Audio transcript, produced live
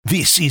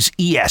This is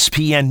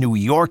ESPN New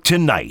York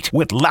Tonight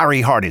with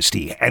Larry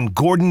Hardesty and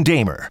Gordon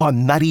Damer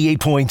on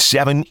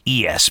 98.7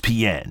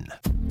 ESPN.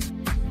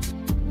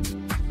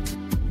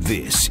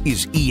 This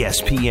is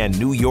ESPN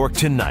New York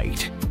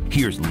Tonight.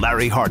 Here's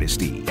Larry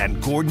Hardesty and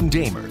Gordon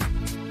Damer.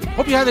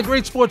 Hope you had a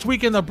great sports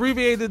weekend,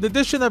 abbreviated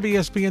edition of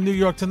ESPN New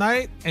York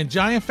Tonight. And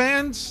Giant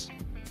fans,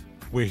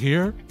 we're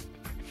here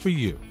for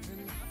you.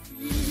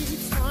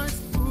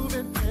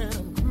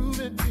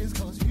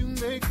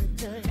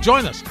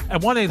 Join us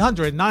at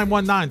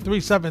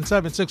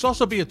 1-800-919-3776.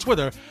 Also via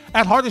Twitter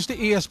at Hardesty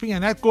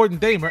ESPN, at Gordon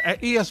Damer, at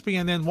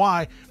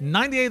ESPNNY,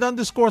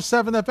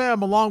 98_7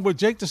 FM, along with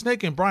Jake the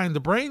Snake and Brian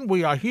the Brain.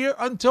 We are here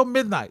until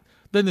midnight.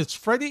 Then it's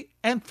Freddie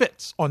and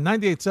Fitz on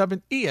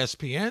 98.7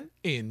 ESPN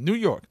in New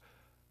York.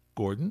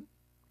 Gordon?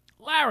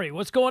 Larry,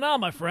 what's going on,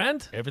 my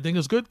friend? Everything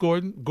is good,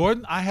 Gordon.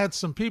 Gordon, I had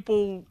some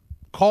people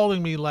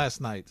calling me last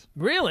night.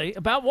 Really?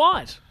 About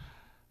what?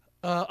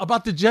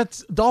 About the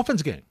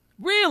Jets-Dolphins game.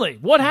 Really?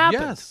 What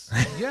happened?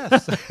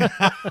 Yes.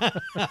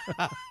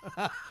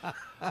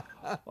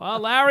 Well,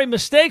 Larry,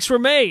 mistakes were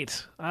made.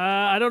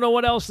 I don't know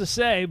what else to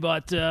say,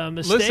 but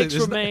mistakes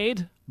were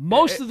made.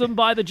 Most of them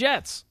by the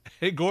Jets.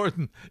 Hey,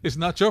 Gordon, it's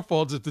not your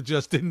fault if the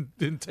Jets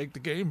didn't take the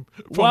game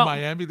from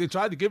Miami. They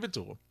tried to give it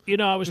to them. You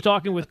know, I was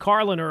talking with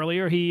Carlin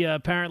earlier. He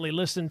apparently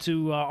listened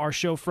to our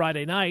show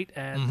Friday night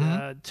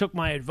and took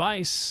my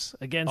advice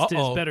against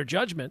his better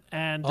judgment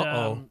and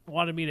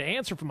wanted me to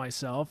answer for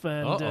myself.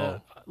 And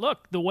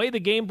look, the way the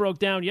game broke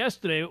down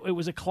yesterday, it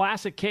was a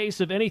classic case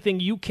of anything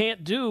you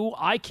can't do,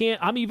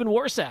 I'm even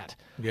worse at.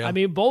 Yeah. I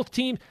mean, both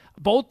teams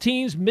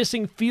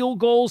missing field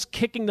goals,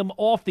 kicking them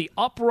off the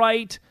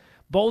upright.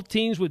 Both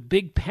teams with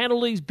big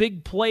penalties,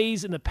 big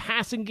plays in the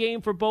passing game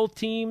for both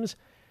teams.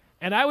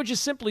 And I would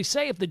just simply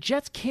say, if the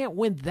Jets can't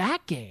win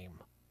that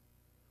game,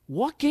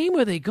 what game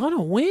are they going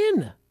to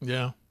win?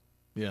 Yeah.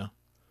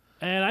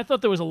 And I thought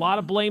there was a lot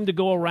of blame to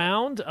go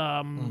around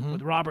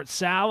with Robert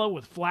Saleh,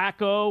 with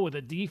Flacco, with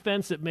a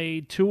defense that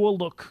made Tua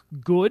look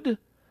good.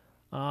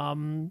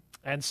 And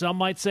some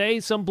might say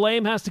some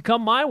blame has to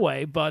come my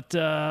way, but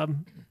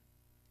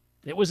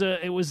it was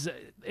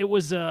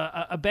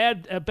a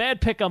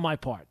bad pick on my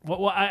part.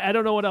 I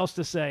don't know what else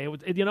to say.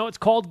 It's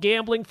called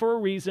gambling for a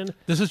reason.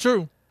 This is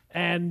true.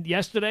 And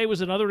yesterday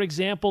was another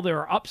example. There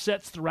are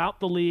upsets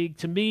throughout the league.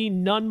 To me,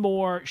 none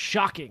more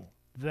shocking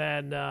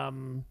than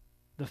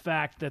the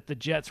fact that the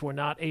Jets were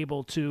not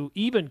able to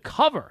even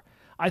cover.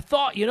 I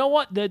thought, you know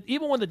what? That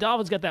even when the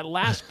Dolphins got that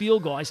last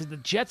field goal, I said the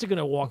Jets are going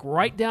to walk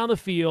right down the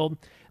field.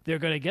 They're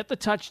going to get the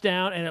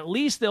touchdown, and at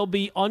least they'll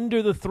be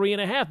under the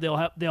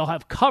 3.5. They'll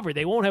have covered.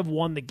 They won't have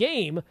won the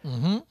game.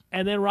 Mm-hmm.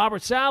 And then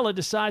Robert Saleh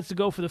decides to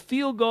go for the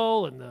field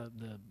goal and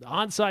the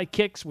onside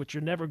kicks, which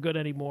are never good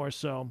anymore.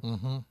 So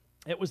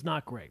it was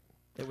not great.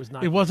 It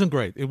wasn't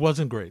great. It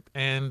wasn't great.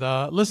 And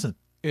listen,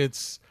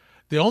 it's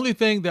the only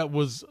thing that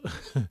was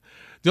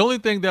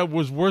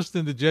worse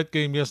than the Jet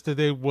game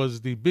yesterday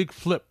was the big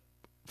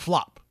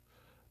flop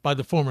by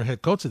the former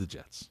head coach of the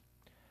Jets.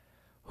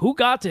 Who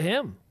got to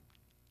him?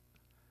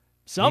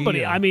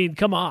 Somebody, I mean,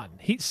 come on.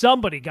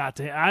 Somebody got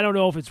to him. I don't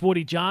know if it's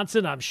Woody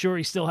Johnson. I'm sure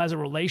he still has a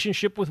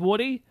relationship with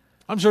Woody.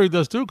 I'm sure he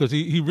does, too, because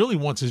he really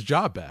wants his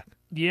job back.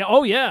 Yeah.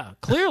 Oh, yeah.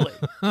 Clearly.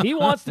 He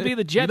wants to be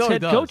the Jets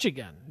head coach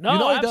again.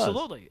 No,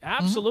 absolutely.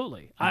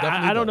 Absolutely.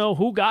 I don't know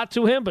who got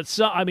to him, but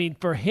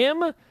for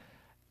him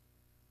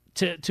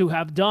to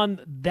have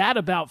done that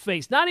about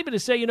face, not even to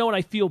say, you know what,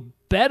 I feel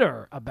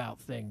better about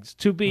things,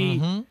 to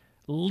be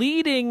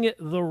leading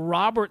the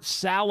Robert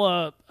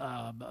Saleh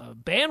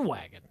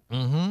bandwagon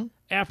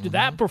after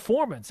that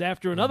performance,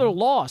 after another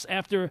loss,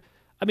 I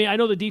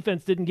know the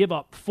defense didn't give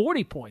up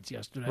 40 points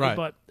yesterday,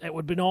 but it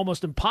would have been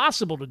almost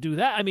impossible to do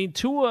that. I mean,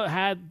 Tua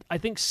had, I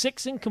think,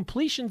 6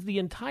 incompletions the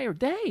entire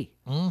day.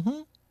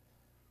 Mm-hmm.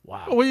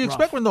 Wow. Well, you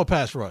expect with no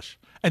pass rush.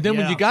 And then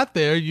when you got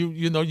there,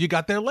 you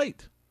got there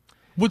late.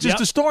 Which is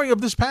the story of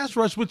this pass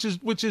rush, which is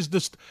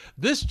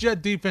this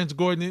Jet defense,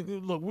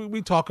 Gordon. Look,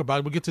 we talk about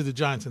it. We'll get to the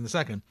Giants in a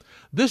second.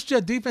 This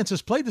Jet defense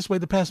has played this way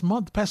the past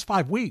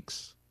 5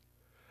 weeks.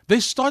 They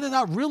started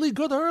out really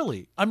good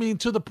early. I mean,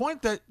 to the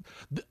point that,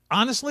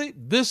 honestly,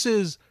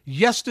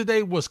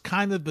 yesterday was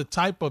kind of the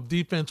type of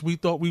defense we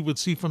thought we would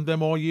see from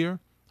them all year,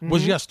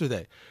 was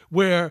yesterday.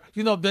 Where,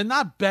 they're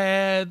not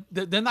bad,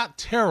 they're not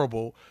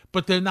terrible,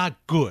 but they're not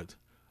good.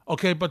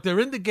 Okay, but they're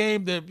in the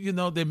game.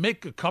 They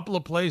make a couple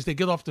of plays. They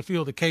get off the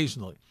field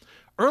occasionally.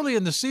 Early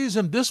in the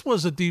season, this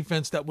was a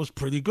defense that was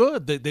pretty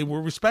good. They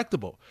were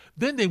respectable.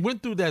 Then they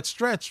went through that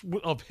stretch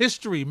of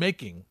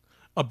history-making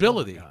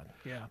ability. Oh,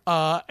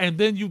 yeah. And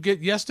then you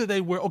get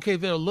yesterday where, okay,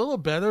 they're a little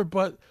better,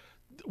 but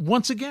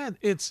once again,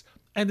 it's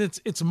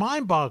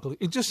mind-boggling.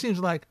 It just seems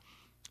like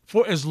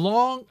for as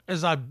long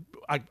as I've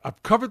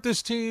covered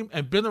this team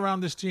and been around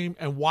this team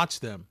and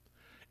watched them,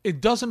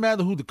 it doesn't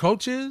matter who the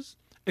coach is.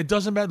 It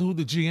doesn't matter who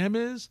the GM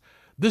is.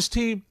 This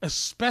team,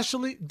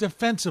 especially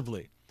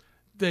defensively,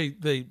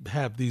 they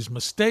have these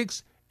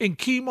mistakes in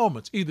key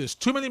moments. Either it's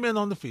too many men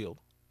on the field,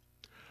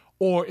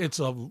 or it's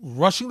a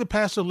rushing the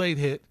passer late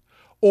hit,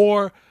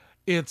 or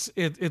it's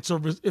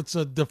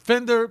a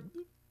defender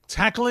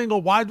tackling a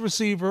wide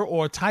receiver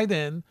or a tight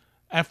end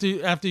after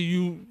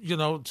you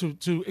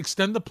to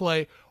extend the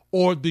play,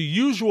 or the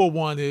usual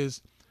one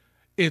is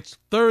it's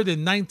 3rd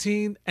and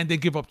 19 and they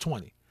give up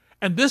 20.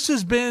 And this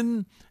has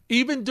been,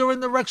 even during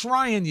the Rex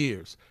Ryan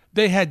years,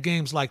 they had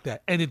games like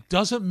that. And it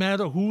doesn't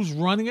matter who's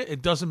running it.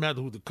 It doesn't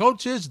matter who the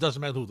coach is. It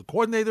doesn't matter who the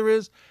coordinator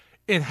is.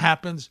 It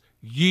happens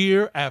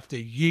year after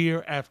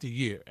year after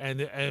year.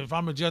 And if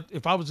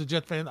I was a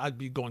Jet fan, I'd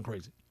be going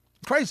crazy.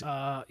 Crazy.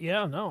 I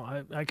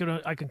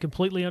can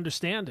completely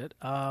understand it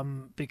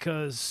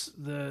because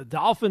the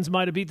Dolphins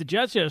might have beat the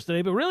Jets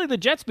yesterday, but really the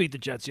Jets beat the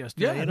Jets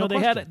yesterday.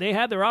 Yeah, they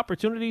had their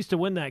opportunities to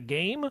win that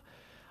game.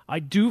 I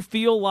do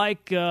feel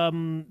like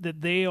that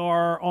they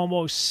are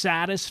almost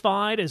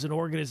satisfied as an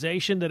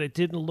organization that it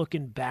didn't look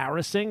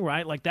embarrassing,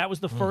 right? Like that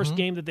was the first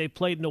game that they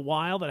played in a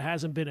while that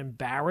hasn't been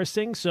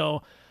embarrassing.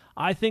 So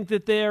I think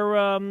that they're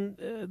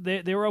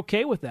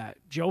okay with that.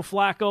 Joe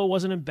Flacco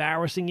wasn't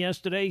embarrassing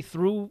yesterday. He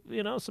threw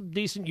some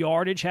decent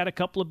yardage, had a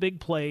couple of big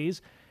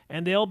plays,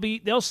 and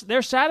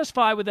they're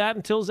satisfied with that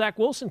until Zach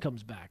Wilson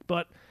comes back.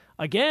 But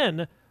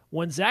again,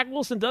 when Zach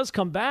Wilson does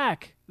come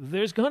back,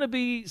 there's going to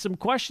be some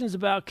questions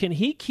about can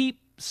he keep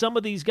some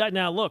of these guys.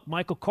 Now, look,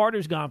 Michael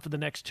Carter's gone for the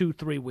next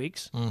 2-3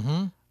 weeks.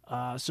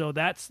 So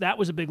that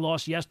was a big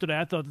loss yesterday.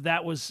 I thought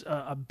that was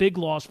a big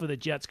loss for the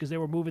Jets because they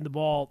were moving the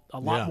ball a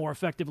lot more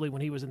effectively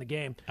when he was in the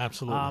game.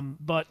 Absolutely.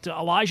 But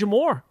Elijah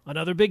Moore,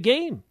 another big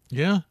game.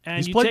 Yeah,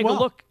 and you take a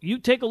look. You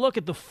take a look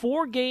at the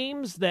 4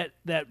 games that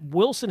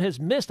Wilson has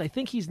missed. I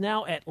think he's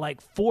now at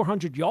like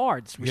 400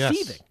 yards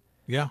receiving. Yes.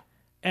 Yeah.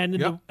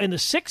 And in the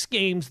 6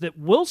 games that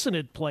Wilson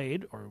had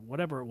played, or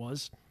whatever it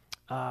was,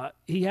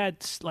 he had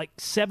like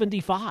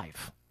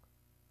 75.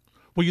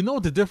 Well, you know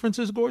what the difference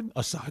is, Gordon?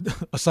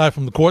 Aside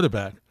from the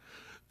quarterback,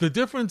 the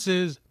difference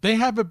is they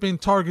haven't been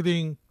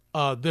targeting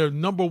their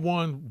number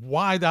one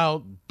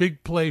wide-out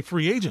big play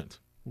free agent.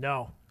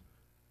 No.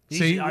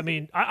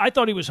 I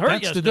thought he was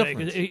hurt yesterday.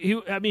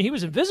 He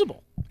was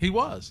invisible. He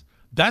was.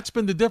 That's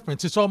been the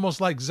difference. It's almost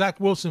like Zach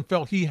Wilson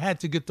felt he had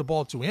to get the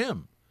ball to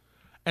him.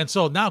 And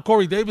so now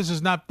Corey Davis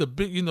is not the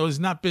big, has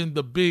not been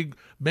the big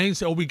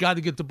mainstay. We got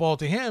to get the ball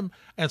to him.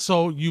 And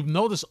so you've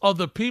noticed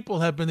other people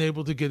have been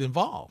able to get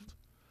involved.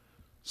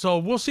 So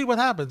we'll see what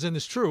happens. And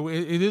it's true.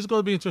 It is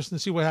going to be interesting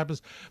to see what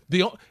happens.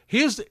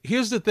 Here's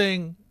the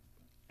thing,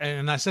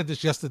 and I said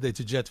this yesterday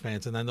to Jets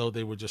fans, and I know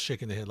they were just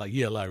shaking their head like,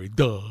 yeah, Larry,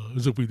 duh,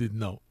 as if we didn't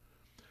know.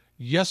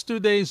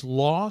 Yesterday's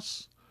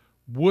loss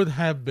would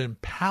have been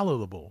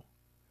palatable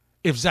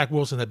if Zach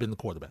Wilson had been the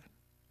quarterback.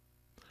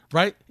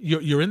 Right?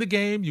 You're in the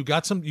game. You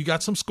got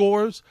some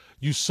scores.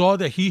 You saw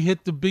that he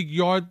hit the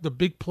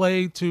big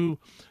play to,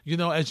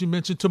 as you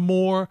mentioned, to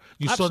Moore.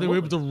 You Absolutely. Saw they were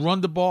able to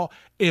run the ball.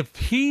 If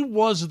he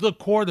was the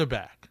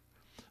quarterback,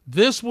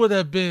 this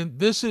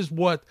is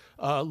what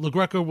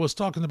LaGreca was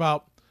talking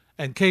about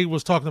and Kay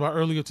was talking about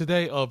earlier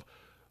today of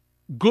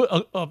good,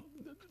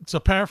 to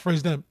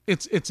paraphrase them,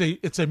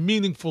 it's a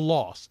meaningful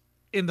loss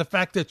in the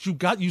fact that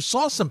you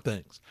saw some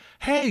things.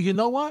 Hey, you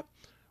know what?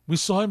 We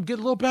saw him get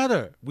a little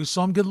better. We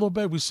saw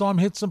him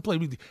hit some play.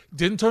 We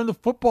didn't turn the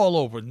football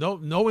over. No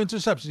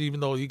interceptions, even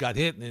though he got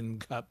hit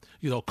and got,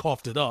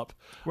 coughed it up.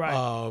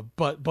 Right.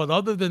 But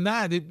other than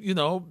that,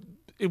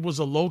 it was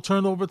a low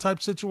turnover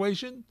type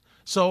situation.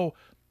 So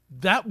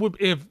that would,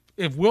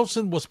 if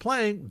Wilson was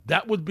playing,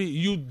 that would be,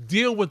 you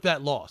deal with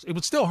that loss. It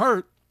would still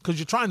hurt because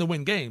you're trying to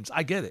win games.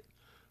 I get it.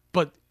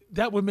 But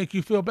that would make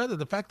you feel better.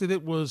 The fact that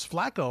it was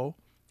Flacco,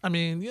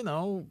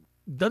 doesn't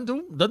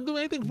do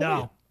anything for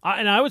you.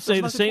 And I would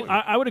say the same.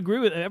 I would agree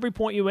with every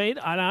point you made,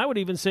 and I would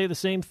even say the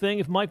same thing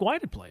if Mike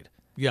White had played.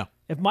 Yeah.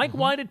 If Mike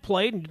White had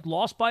played and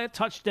lost by a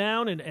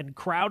touchdown, and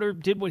Crowder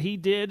did what he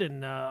did,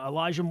 and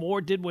Elijah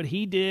Moore did what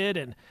he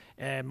did,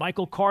 and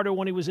Michael Carter,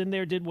 when he was in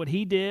there, did what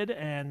he did,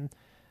 and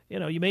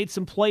you made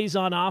some plays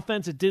on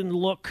offense. It didn't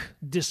look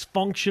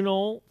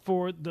dysfunctional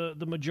for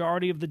the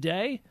majority of the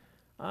day.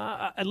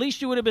 At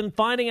least you would have been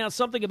finding out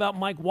something about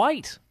Mike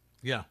White.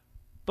 Yeah.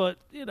 But,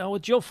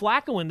 with Joe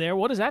Flacco in there,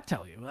 what does that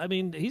tell you? I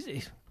mean,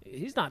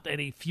 he's not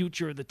any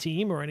future of the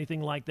team or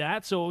anything like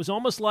that. So it was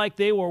almost like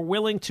they were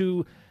willing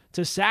to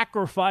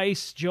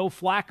sacrifice Joe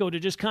Flacco to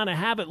just kind of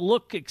have it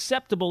look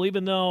acceptable,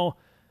 even though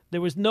there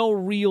was no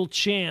real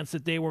chance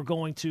that they were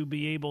going to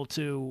be able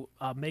to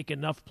make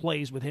enough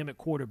plays with him at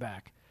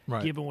quarterback,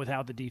 given with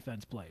how the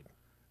defense played.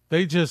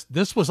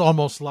 This was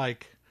almost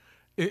like,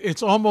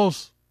 it's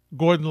almost,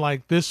 Gordon,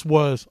 like this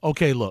was,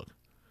 okay, look.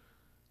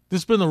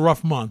 This has been a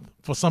rough month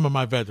for some of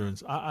my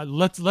veterans.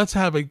 Let's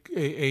have a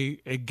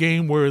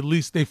game where at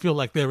least they feel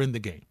like they're in the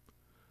game,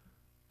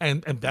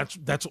 and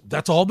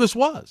that's all this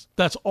was.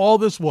 That's all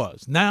this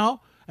was.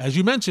 Now, as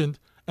you mentioned,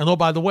 and oh,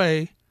 by the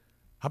way,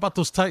 how about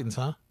those Titans,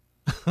 huh?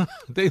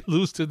 They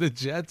lose to the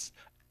Jets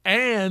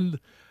and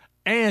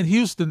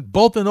Houston,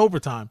 both in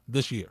overtime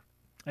this year.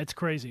 It's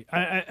crazy.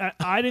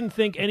 I didn't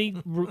think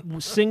any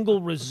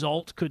single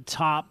result could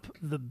top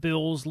the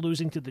Bills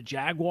losing to the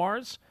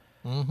Jaguars.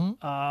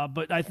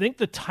 But I think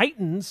the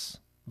Titans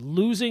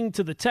losing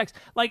to the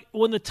Texans, like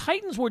when the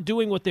Titans were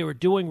doing what they were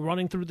doing,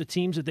 running through the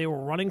teams that they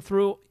were running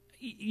through,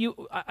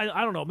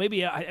 I don't know,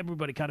 maybe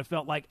everybody kind of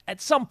felt like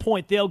at some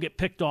point they'll get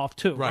picked off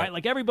too, right?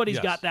 Like everybody's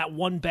got that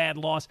one bad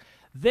loss.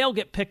 They'll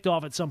get picked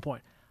off at some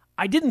point.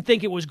 I didn't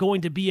think it was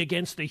going to be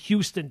against the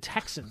Houston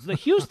Texans. The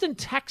Houston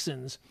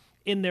Texans,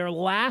 in their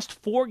last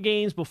 4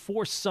 games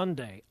before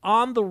Sunday,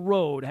 on the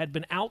road, had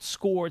been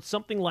outscored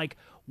something like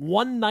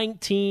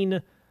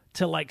 119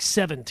 to like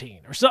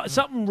 17 or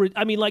something.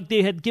 I mean, like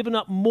they had given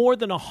up more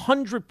than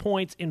 100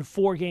 points in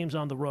 4 games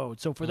on the road.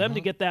 So for them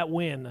to get that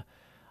win,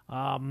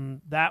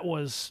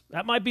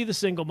 that might be the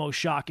single most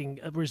shocking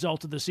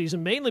result of the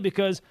season, mainly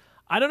because,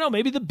 I don't know,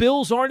 maybe the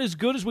Bills aren't as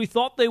good as we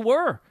thought they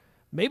were.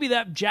 Maybe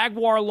that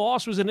Jaguar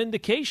loss was an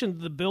indication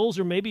that the Bills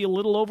are maybe a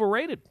little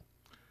overrated.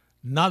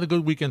 Not a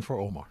good weekend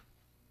for Omar.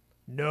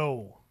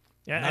 No.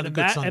 Yeah, Not and a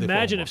good Sunday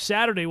imagine if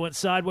Saturday went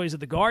sideways at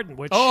the Garden,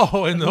 which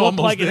and it looked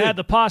like it had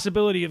the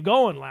possibility of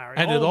going, Larry.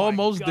 And it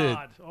almost did.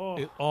 Oh.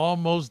 It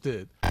almost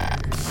did.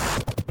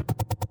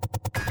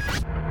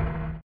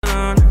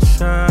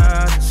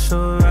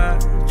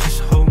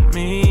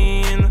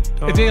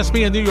 It's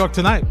ESPN New York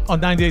Tonight on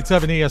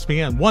 98.7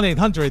 ESPN,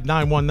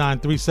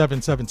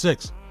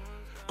 1-800-919-3776.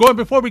 Gordon,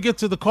 before we get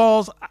to the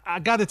calls, I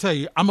got to tell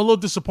you, I'm a little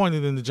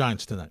disappointed in the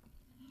Giants tonight.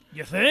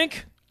 You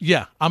think?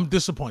 Yeah, I'm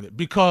disappointed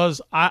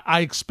because I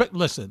expect,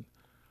 listen,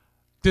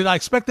 did I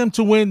expect them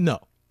to win? No,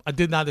 I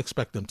did not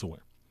expect them to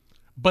win.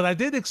 But I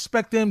did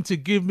expect them to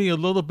give me a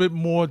little bit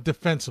more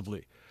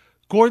defensively.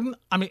 Gordon,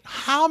 I mean,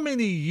 how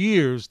many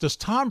years does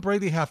Tom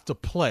Brady have to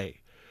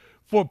play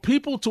for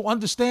people to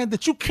understand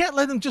that you can't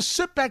let him just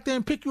sit back there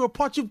and pick you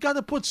apart? You've got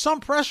to put some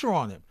pressure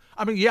on him.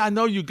 I mean, yeah, I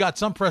know you got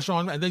some pressure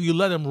on him, and then you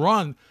let him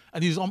run,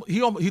 and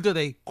he did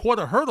a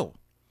quarter hurdle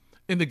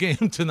in the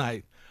game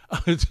tonight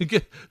to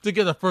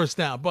get a first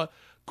down. But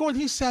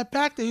Gordon, he sat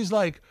back there. He's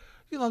like,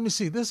 let me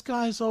see. This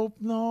guy's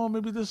open. No,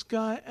 maybe this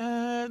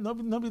guy.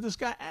 Maybe this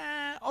guy.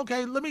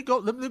 Okay, let me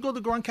go to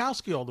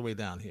Gronkowski all the way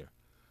down here.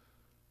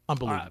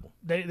 Unbelievable.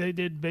 They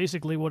did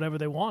basically whatever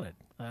they wanted.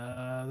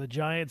 The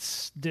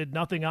Giants did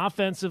nothing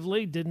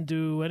offensively, didn't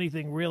do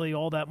anything really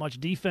all that much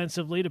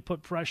defensively to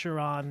put pressure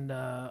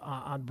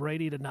on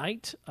Brady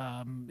tonight.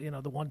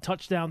 The one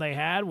touchdown they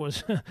had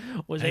was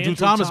Andrew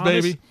Thomas,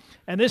 baby.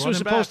 And this was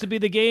supposed to be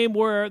the game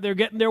where they're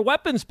getting their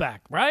weapons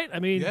back, right? I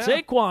mean,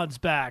 Saquon's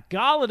back,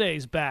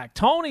 Galladay's back,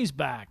 Tony's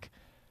back.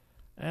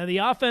 And the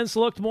offense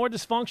looked more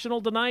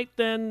dysfunctional tonight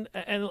than –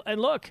 and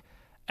look,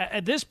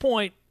 at this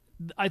point,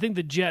 I think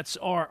the Jets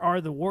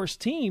are the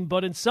worst team,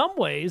 but in some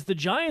ways, the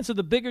Giants are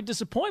the bigger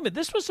disappointment.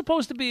 This was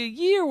supposed to be a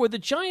year where the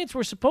Giants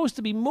were supposed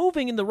to be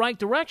moving in the right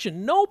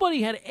direction.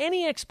 Nobody had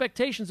any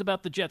expectations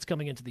about the Jets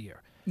coming into the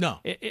year. No.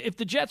 If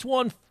the Jets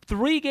won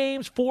 3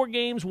 games, 4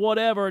 games,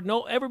 whatever,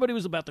 no, everybody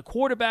was about the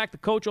quarterback, the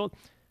coach.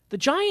 The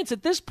Giants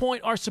at this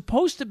point are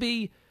supposed to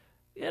be,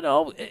 in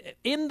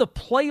the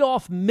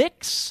playoff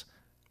mix,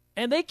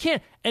 and they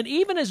can't. And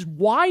even as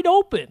wide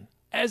open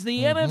as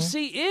the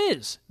NFC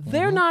is,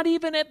 they're not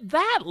even at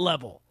that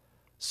level.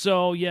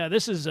 So yeah,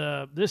 this was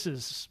a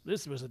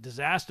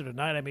disaster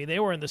tonight. I mean, they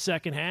were in the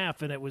second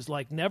half, and it was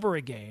like never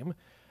a game.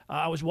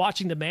 I was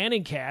watching the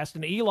Manning cast,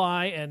 and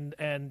Eli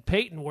and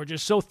Peyton were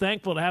just so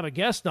thankful to have a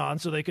guest on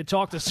so they could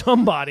talk to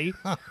somebody.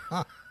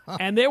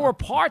 And there were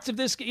parts of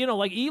this,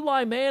 like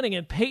Eli Manning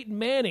and Peyton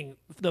Manning,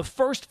 the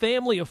first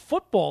family of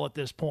football at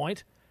this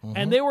point.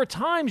 And there were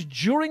times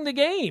during the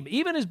game,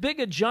 even as big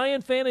a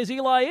Giant fan as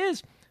Eli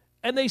is,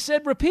 and they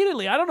said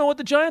repeatedly, "I don't know what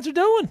the Giants are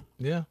doing."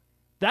 Yeah,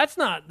 that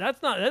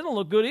doesn't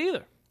look good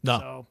either.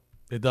 No,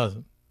 it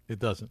doesn't. It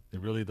doesn't.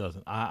 It really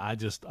doesn't.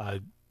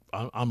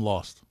 I'm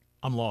lost.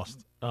 I'm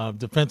lost.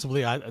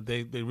 Defensively,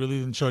 they really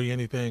didn't show you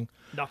anything.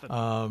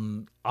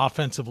 Nothing.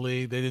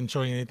 Offensively, they didn't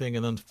show you anything,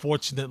 and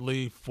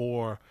unfortunately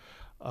for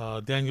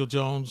Daniel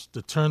Jones,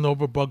 the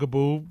turnover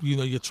bugaboo.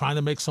 You're trying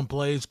to make some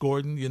plays,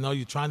 Gordon.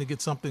 You're trying to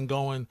get something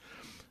going.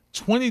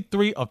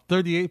 23 of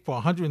 38 for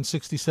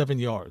 167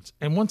 yards.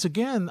 And once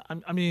again,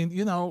 I mean,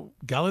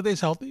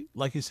 Galladay's healthy,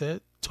 like you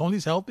said.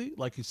 Tony's healthy,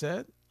 like you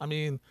said. I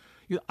mean,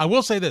 I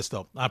will say this,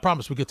 though. I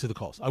promise we get to the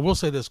calls. I will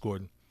say this,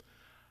 Gordon.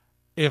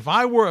 If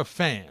I were a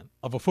fan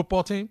of a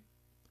football team,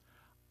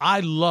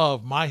 I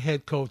love my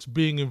head coach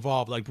being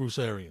involved like Bruce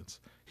Arians.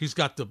 He's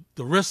got the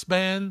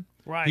wristband.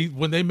 Right.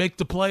 When they make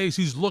the plays,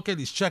 he's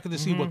checking to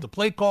see what the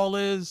play call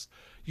is.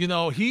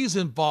 He's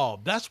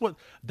involved. I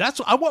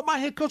want my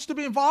head coach to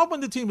be involved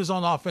when the team is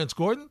on offense,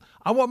 Gordon.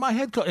 I want my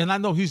head coach, and I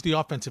know he's the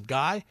offensive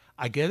guy.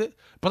 I get it.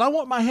 But I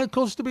want my head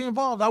coach to be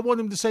involved. I want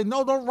him to say,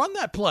 no, don't run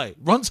that play.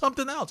 Run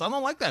something else. I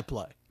don't like that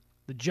play.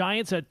 The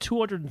Giants had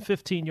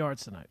 215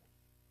 yards tonight.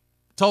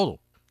 Total.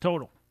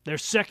 Their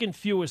second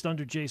fewest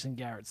under Jason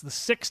Garrett. It's the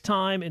 6th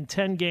time in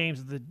 10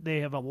 games that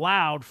they have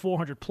allowed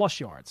 400-plus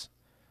yards.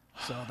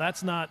 So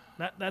that's not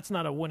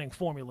a winning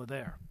formula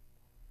there.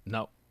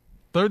 No.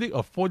 30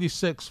 of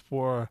 46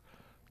 for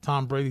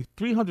Tom Brady,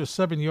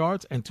 307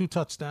 yards and 2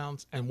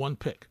 touchdowns and 1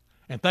 pick.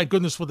 And thank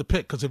goodness for the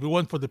pick, because if it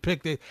wasn't for the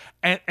pick,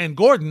 and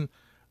Gordon,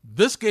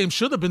 this game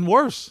should have been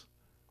worse.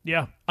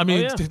 Yeah. I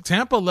mean,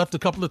 Tampa left a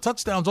couple of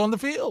touchdowns on the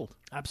field.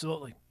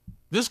 Absolutely.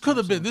 This could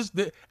have been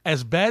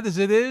as bad as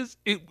it is.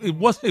 It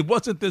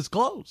wasn't this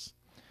close.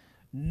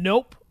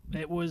 Nope.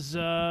 It was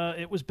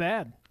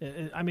bad.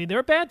 I mean, they're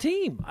a bad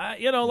team.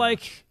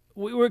 Like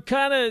we were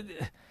kind of,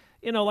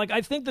 like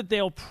I think that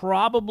they'll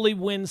probably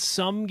win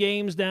some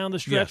games down the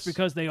stretch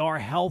because they are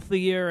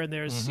healthier, and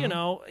there's,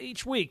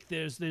 each week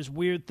there's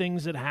weird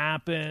things that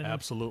happen.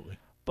 Absolutely.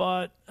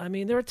 But I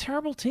mean, they're a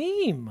terrible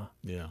team.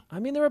 Yeah. I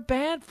mean, they're a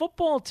bad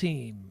football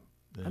team.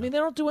 Yeah. I mean, they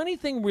don't do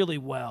anything really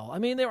well. I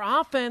mean, their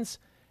offense,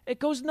 it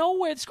goes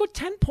nowhere. They scored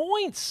 10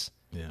 points.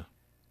 Yeah.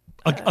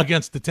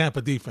 Against the Tampa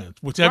defense,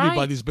 which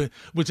everybody's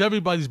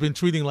been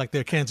treating like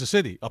they're Kansas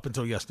City up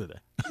until yesterday.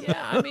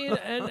 Yeah, I mean,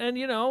 and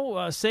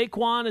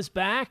Saquon is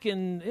back,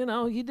 and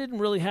he didn't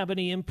really have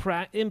any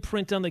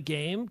imprint on the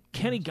game.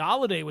 Kenny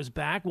Golladay was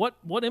back.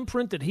 What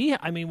imprint did he?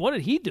 I mean, what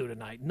did he do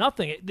tonight?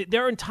 Nothing.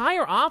 Their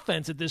entire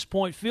offense at this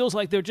point feels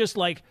like they're just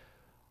like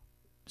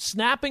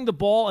snapping the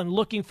ball and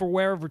looking for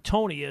wherever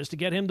Tony is to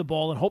get him the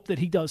ball and hope that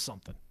he does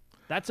something.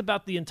 That's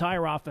about the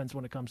entire offense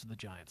when it comes to the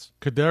Giants.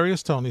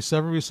 Kadarius Toney,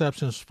 7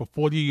 receptions for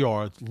 40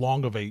 yards,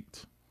 long of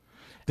 8.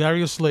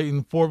 Darius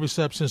Slayton, 4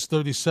 receptions,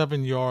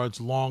 37 yards,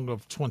 long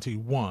of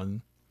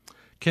 21.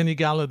 Kenny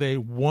Golladay,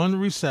 1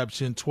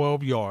 reception,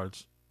 12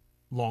 yards,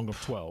 long of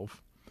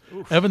 12.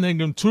 Oof. Evan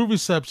Ingram, 2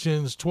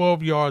 receptions,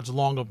 12 yards,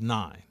 long of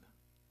 9.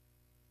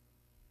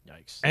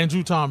 Yikes.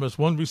 Andrew Thomas,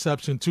 1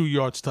 reception, 2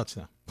 yards,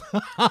 touchdown.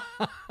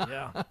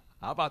 Yeah.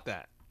 How about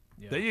that?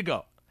 Yeah. There you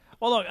go.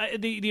 Well, look,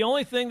 the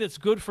only thing that's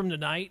good from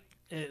tonight,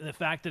 the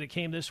fact that it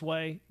came this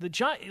way,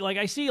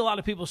 I see a lot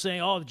of people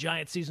saying, "Oh, the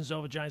Giants season's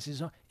over, Giants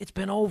season's over." It's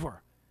been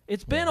over.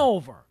 It's been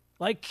over.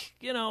 Like,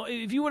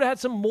 if you would have had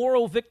some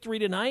moral victory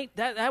tonight,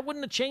 that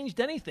wouldn't have changed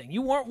anything.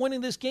 You weren't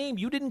winning this game.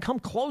 You didn't come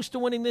close to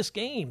winning this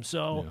game.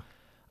 So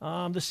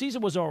the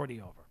season was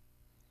already over.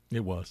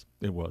 It was.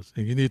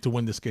 And you need to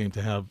win this game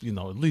to have,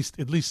 at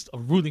least a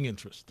rooting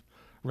interest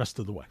rest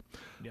of the way.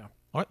 Yeah.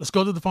 All right, let's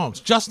go to the phones.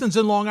 Justin's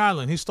in Long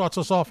Island. He starts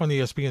us off on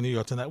ESPN New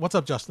York tonight. What's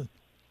up, Justin?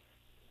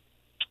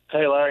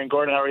 Hey, Larry and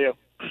Gordon. How are you?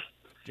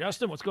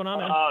 Justin, what's going on,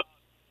 man?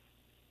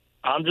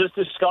 I'm just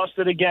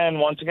disgusted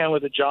once again,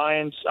 with the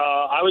Giants.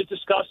 I was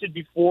disgusted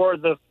before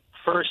the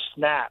first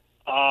snap.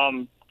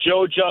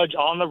 Joe Judge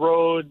on the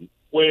road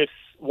with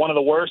one of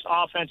the worst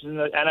offenses in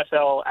the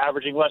NFL,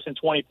 averaging less than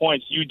 20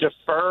 points. You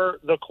defer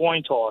the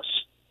coin toss.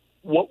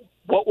 What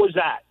was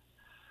that?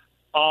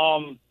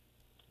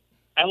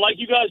 And like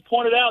you guys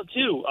pointed out,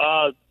 too,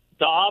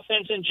 the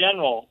offense in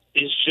general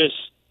is just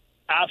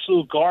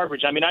absolute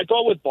garbage. I mean, I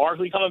thought with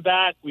Barkley coming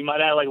back, we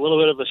might have like a little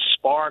bit of a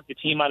spark. The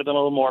team might have been a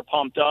little more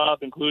pumped up,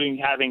 including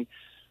having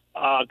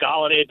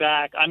Golladay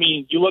back. I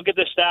mean, you look at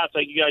the stats,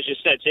 like you guys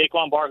just said,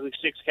 Saquon Barkley,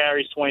 6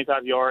 carries,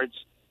 25 yards.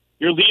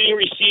 Your leading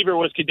receiver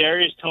was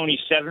Kadarius Toney,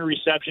 7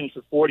 receptions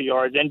for 40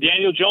 yards. And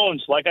Daniel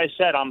Jones, like I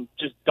said, I'm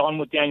just done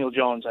with Daniel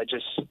Jones.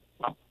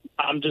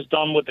 I'm just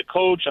done with the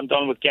coach. I'm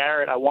done with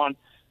Garrett. I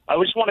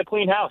just want a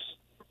clean house.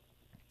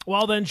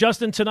 Well, then,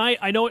 Justin, tonight,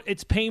 I know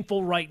it's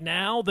painful right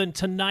now. Then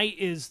tonight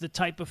is the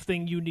type of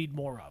thing you need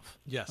more of.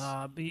 Yes.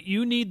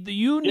 You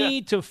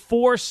need to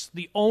force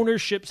the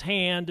ownership's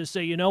hand to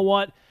say, you know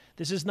what,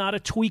 this is not a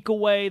tweak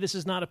away. This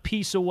is not a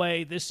piece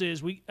away. This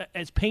is,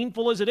 as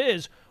painful as it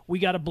is, we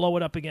got to blow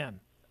it up again.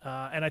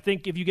 And I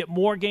think if you get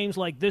more games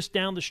like this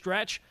down the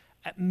stretch,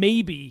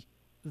 maybe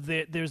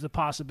there's the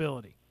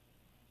possibility.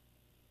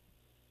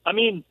 I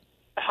mean,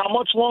 how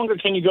much longer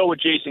can you go with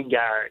Jason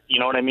Garrett? You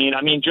know what I mean?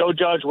 I mean, Joe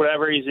Judge,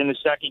 whatever, he's in his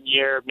second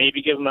year,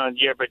 maybe give him a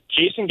year, but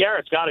Jason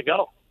Garrett's got to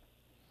go.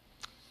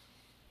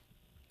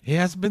 He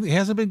hasn't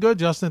been good,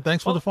 Justin.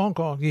 Thanks for the phone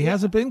call. He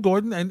hasn't been,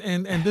 Gordon,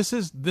 and this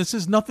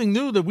is nothing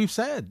new that we've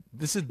said.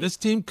 This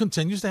team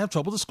continues to have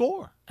trouble to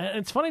score. And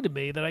it's funny to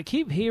me that I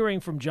keep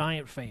hearing from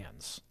Giant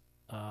fans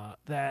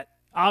that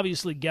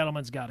obviously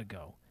Gettleman's got to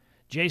go,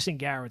 Jason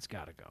Garrett's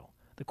got to go,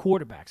 the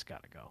quarterback's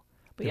got to go.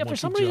 But yeah, for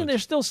some reason they're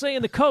still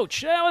saying the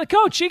coach. Yeah, the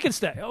coach, he can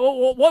stay.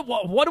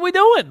 What are we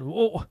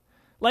doing?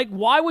 Like,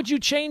 why would you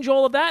change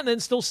all of that and then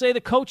still say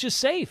the coach is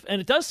safe? And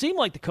it does seem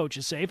like the coach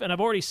is safe. And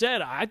I've already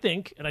said, I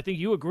think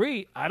you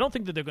agree, I don't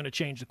think that they're going to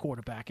change the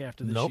quarterback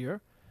after this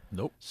year.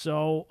 Nope.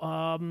 So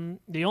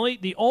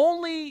the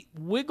only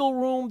wiggle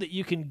room that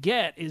you can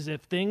get is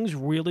if things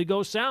really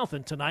go south.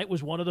 And tonight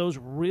was one of those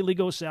really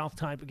go south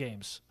type of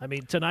games. I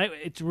mean, tonight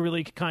it's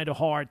really kind of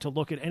hard to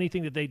look at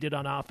anything that they did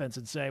on offense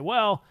and say,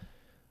 well,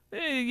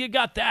 you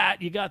got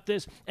that, you got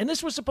this. And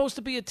this was supposed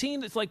to be a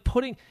team that's like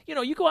putting,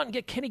 you go out and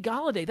get Kenny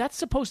Golladay. That's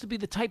supposed to be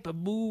the type of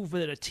move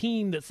that a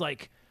team that's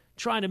like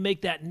trying to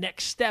make that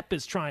next step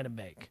is trying to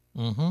make.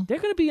 Mm-hmm. They're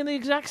going to be in the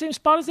exact same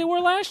spot as they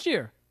were last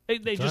year.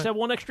 They just have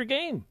one extra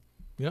game.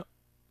 Yep.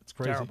 It's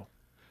crazy. Terrible.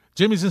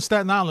 Jimmy's in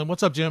Staten Island.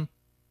 What's up, Jim?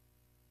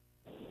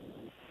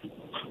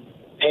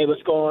 Hey,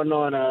 what's going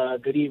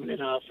on? Good evening,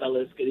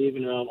 fellas. Good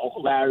evening,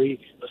 Uncle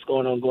Larry. What's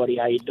going on, Gordy?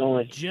 How you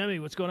doing? Jimmy,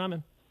 what's going on,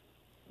 man?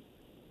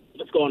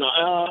 What's going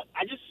on?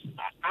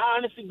 I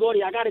honestly,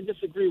 Gordy, I got to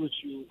disagree with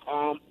you.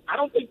 I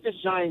don't think this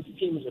Giants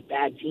team is a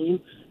bad team.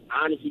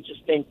 I honestly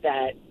just think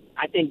that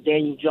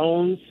Daniel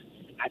Jones,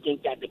 I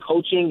think that the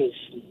coaching is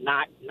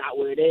not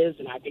where it is,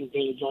 and I think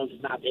Daniel Jones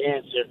is not the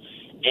answer.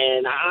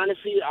 And I want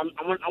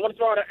to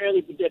throw out an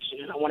early prediction,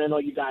 and I want to know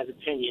you guys'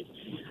 opinion.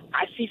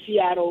 I see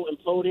Seattle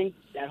imploding,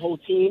 that whole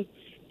team,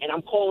 and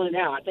I'm calling it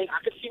out. I think I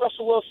could see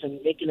Russell Wilson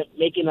making its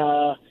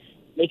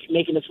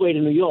way to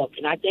New York.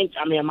 And I'm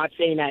not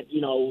saying that,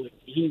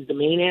 he's the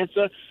main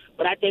answer,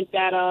 but I think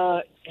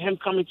that him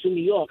coming to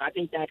New York, I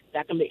think that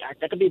can be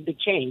a big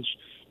change.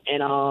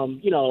 And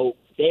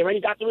they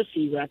already got the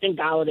receiver. I think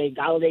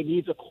Galladay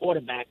needs a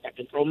quarterback that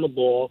can throw him the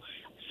ball.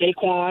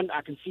 Saquon,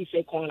 I can see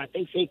Saquon. I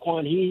think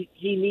Saquon, he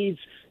needs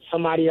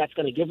somebody that's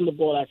going to give him the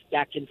ball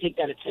that can take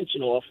that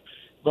attention off.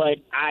 But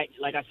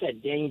like I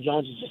said, Daniel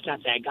Jones is just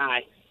not that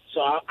guy.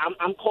 So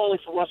I'm calling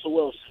for Russell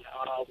Wilson.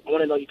 I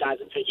want to know you guys'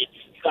 opinion.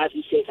 You guys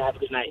be safe. Have a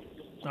good night.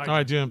 All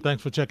right, Jim.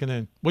 Thanks for checking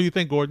in. What do you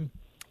think, Gordon?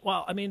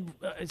 Well,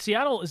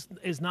 Seattle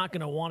is not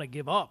going to want to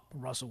give up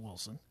Russell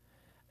Wilson.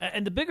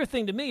 And the bigger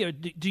thing to me,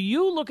 do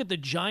you look at the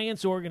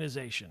Giants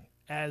organization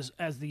as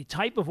the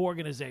type of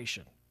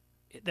organization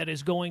that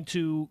is going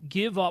to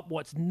give up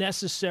what's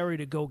necessary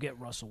to go get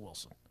Russell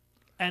Wilson?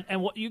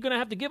 And what you're going to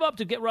have to give up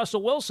to get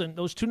Russell Wilson,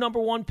 those 2 number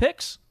 1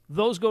 picks,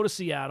 those go to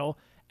Seattle,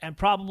 and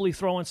probably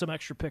throw in some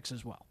extra picks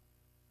as well.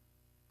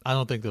 I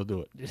don't think they'll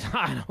do it.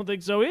 I don't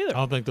think so either. I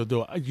don't think they'll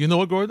do it. You know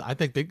what, Gordon? I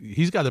think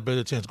he's got a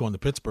better chance going to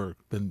Pittsburgh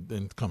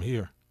than come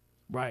here.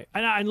 Right.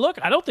 And look,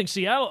 I don't think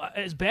Seattle,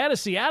 as bad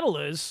as Seattle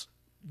is,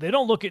 they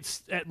don't look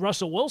at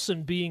Russell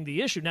Wilson being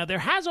the issue. Now, there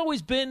has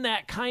always been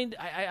that I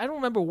don't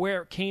remember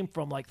where it came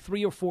from, like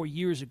 3 or 4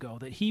 years ago,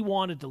 that he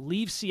wanted to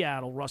leave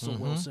Seattle, Russell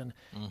Wilson.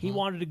 Mm-hmm. He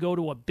wanted to go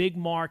to a big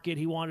market.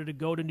 He wanted to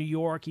go to New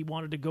York. He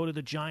wanted to go to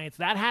the Giants.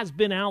 That has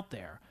been out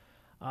there.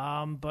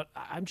 But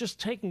I'm just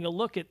taking a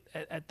look at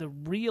the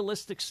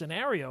realistic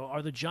scenario.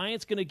 Are the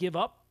Giants going to give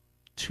up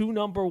 2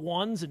 number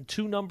 1s and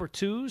 2 number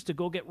 2s to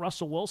go get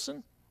Russell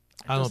Wilson?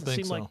 I don't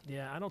think so.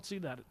 I don't see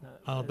that.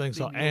 I don't think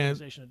so.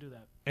 To do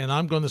that. And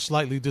I'm going to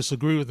slightly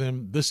disagree with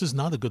him. This is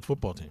not a good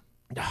football team.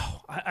 No,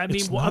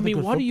 what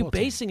are you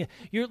basing it?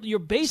 You're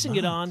basing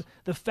it on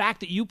the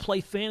fact that you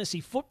play fantasy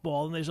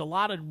football and there's a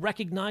lot of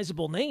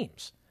recognizable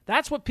names.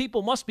 That's what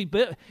people must be.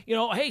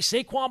 Hey,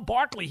 Saquon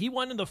Barkley, he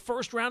went in the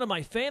first round of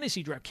my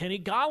fantasy draft. Kenny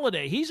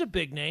Galladay, he's a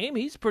big name.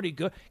 He's pretty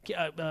good.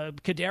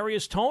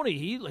 Kadarius Toney,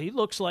 he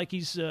looks like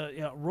he's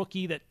a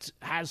rookie that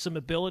has some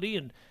ability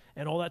and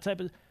all that type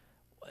of.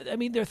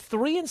 They're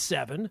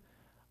 3-7.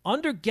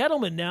 Under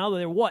Gettleman now,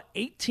 they're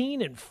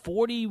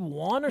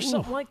 18-41 or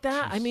something like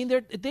that.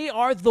 Geez. They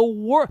are the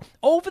worst.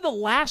 Over the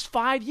last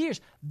 5 years,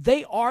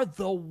 they are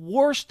the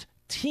worst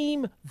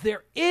team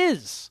there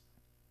is.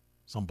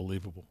 It's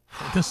unbelievable.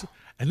 This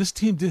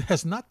team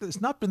it's not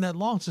been that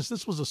long since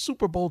this was a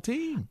Super Bowl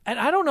team. And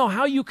I don't know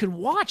how you can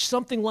watch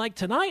something like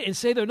tonight and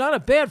say they're not a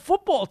bad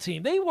football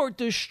team. They were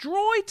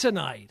destroyed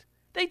tonight.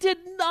 They did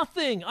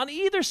nothing on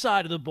either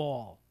side of the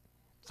ball.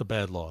 It's a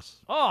bad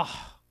loss.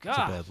 Oh, God. It's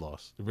a bad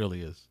loss. It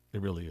really is.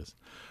 It really is.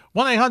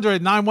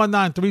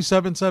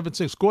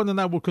 1-800-919-3776. Gordon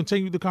and I will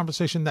continue the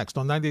conversation next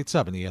on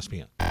 98.7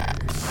 ESPN.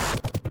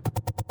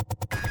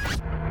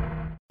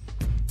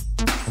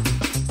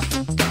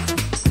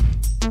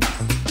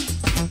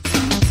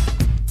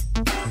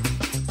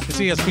 It's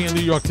ESPN New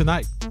York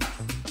Tonight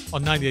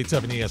on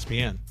 98.7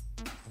 ESPN.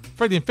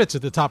 Freddie and Fitz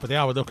at the top of the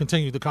hour. They'll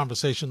continue the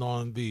conversation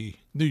on the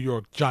New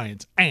York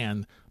Giants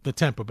and the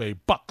Tampa Bay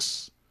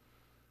Bucks.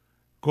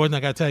 Gordon,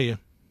 I got to tell you,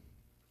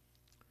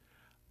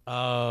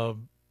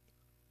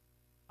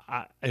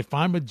 if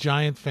I'm a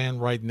Giant fan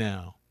right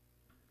now,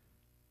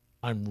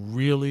 I'm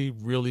really,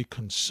 really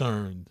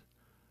concerned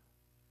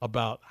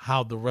about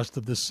how the rest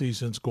of this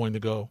season's going to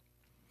go,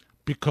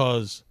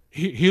 because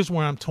here's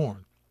where I'm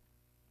torn.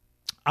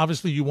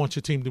 Obviously, you want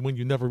your team to win.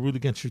 You never root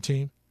against your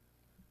team.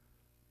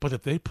 But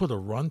if they put a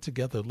run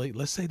together late,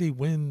 let's say they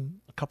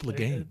win a couple of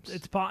games.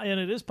 It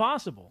is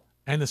possible.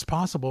 And it's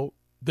possible,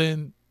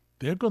 then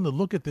they're going to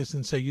look at this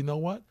and say, you know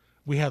what?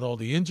 We had all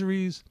the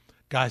injuries.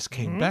 Guys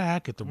came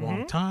back at the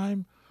wrong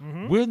time.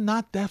 Mm-hmm. We're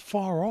not that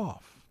far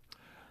off.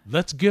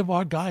 Let's give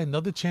our guy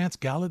another chance.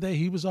 Galladay,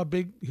 he was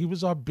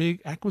our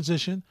big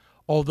acquisition.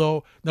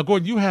 Although, now,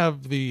 Gordon, you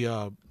have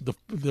the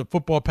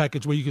football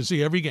package where you can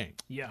see every game.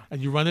 Yeah.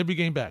 And you run every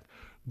game back.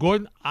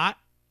 Gordon, I'm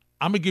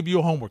going to give you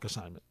a homework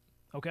assignment.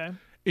 Okay.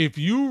 If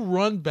you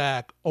run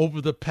back over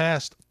the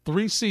past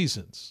 3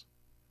 seasons,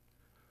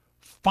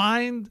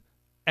 find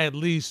at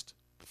least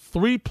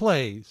 3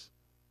 plays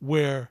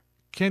where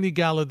Kenny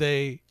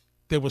Galladay,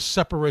 there was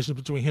separation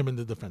between him and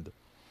the defender.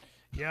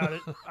 Yeah,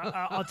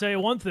 I'll tell you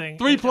one thing.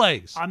 3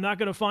 plays. I'm not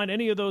going to find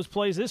any of those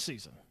plays this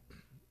season.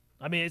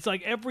 It's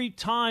like every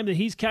time that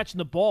he's catching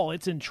the ball,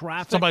 it's in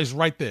traffic. Somebody's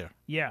right there.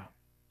 Yeah,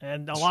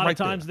 and a lot of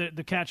times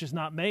the catch is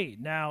not made.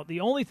 Now,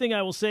 the only thing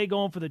I will say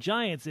going for the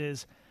Giants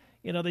is,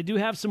 they do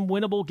have some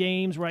winnable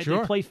games, right? Sure.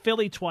 They play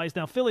Philly twice.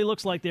 Now, Philly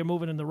looks like they're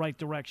moving in the right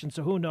direction,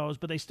 so who knows?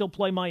 But they still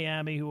play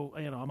Miami, who,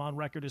 I'm on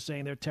record as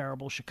saying they're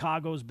terrible.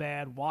 Chicago's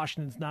bad.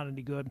 Washington's not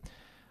any good.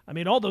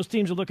 All those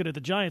teams are looking at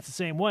the Giants the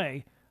same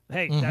way.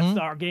 Hey, that's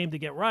our game to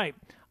get right.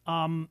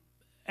 And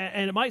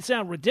it might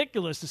sound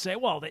ridiculous to say,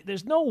 well,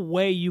 there's no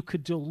way you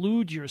could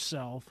delude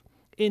yourself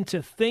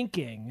into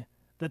thinking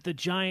that the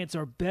Giants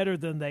are better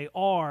than they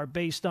are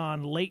based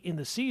on late in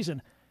the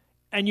season.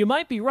 And you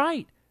might be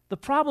right. The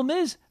problem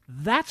is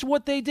that's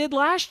what they did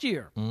last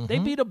year. Mm-hmm. They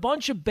beat a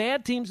bunch of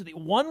bad teams. The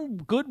one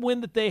good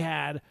win that they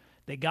had,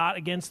 they got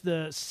against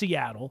the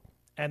Seattle,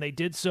 and they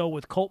did so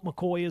with Colt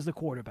McCoy as the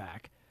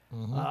quarterback.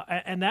 Mm-hmm.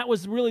 And that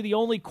was really the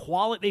only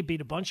quality. They beat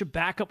a bunch of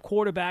backup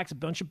quarterbacks, a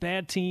bunch of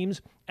bad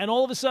teams, and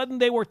all of a sudden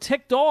they were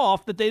ticked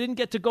off that they didn't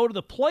get to go to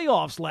the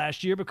playoffs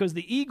last year because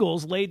the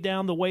Eagles laid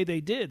down the way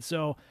they did.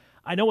 So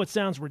I know it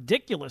sounds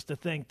ridiculous to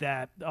think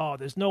that,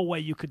 there's no way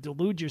you could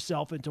delude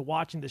yourself into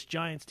watching this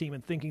Giants team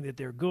and thinking that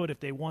they're good if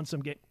they won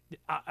some game.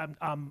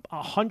 I'm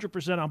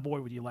 100% on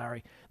board with you,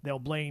 Larry. They'll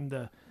blame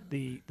the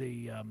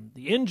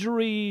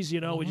injuries.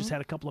 You know, we just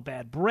had a couple of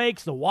bad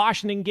breaks. The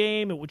Washington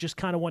game, it just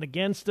kind of went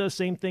against us.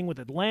 Same thing with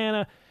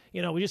Atlanta.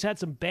 You know, we just had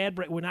some bad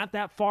breaks. We're not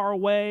that far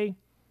away.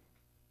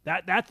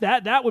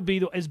 That would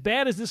be as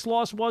bad as this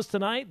loss was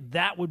tonight.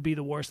 That would be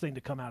the worst thing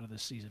to come out of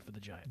this season for the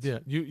Giants. Yeah,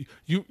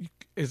 you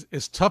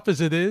as tough as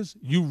it is,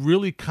 you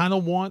really kind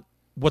of want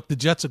what the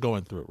Jets are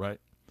going through, right?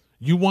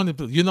 You want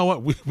to, you know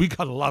what? We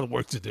got a lot of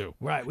work to do.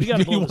 Right, we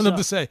got to. You want them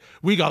to say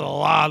we got a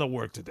lot of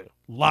work to do.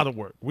 A lot of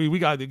work. We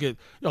got to get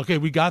okay.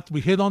 We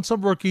hit on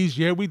some rookies.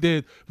 Yeah, we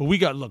did, but we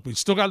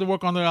still got to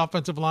work on the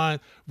offensive line.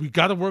 We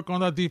got to work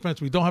on our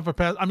defense. We don't have a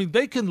pass. I mean,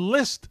 they can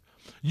list.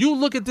 You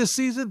look at this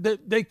season,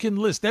 they can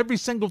list every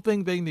single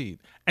thing they need.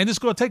 And it's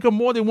going to take them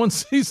more than one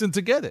season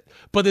to get it.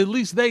 But at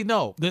least they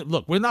know that,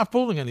 look, we're not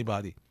fooling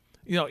anybody.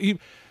 You know,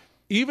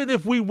 even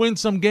if we win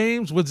some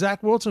games with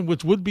Zach Wilson,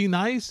 which would be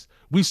nice,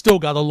 we still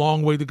got a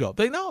long way to go.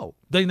 They know.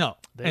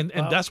 And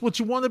that's what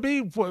you want to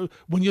be for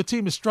when your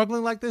team is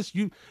struggling like this.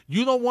 You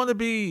don't want to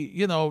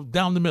be,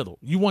 down the middle.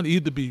 You want to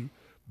either be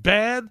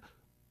bad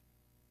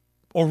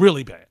or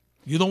really bad.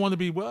 You don't want to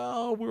be,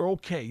 we're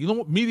okay.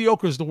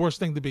 Mediocre is the worst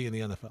thing to be in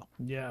the NFL.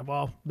 Yeah,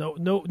 well,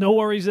 no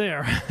worries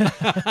there.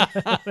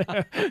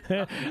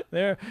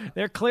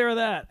 they're clear of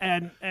that.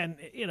 And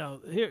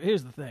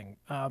here's the thing.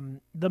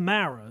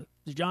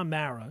 John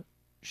Mara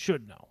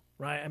should know,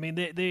 right? I mean,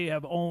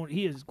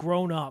 he has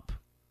grown up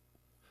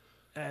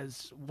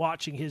as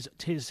watching his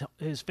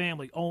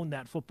family own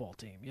that football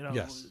team.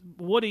 Yes.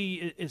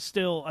 Woody is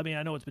still, I mean,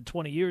 I know it's been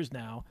 20 years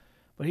now,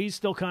 but he's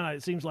still kind of,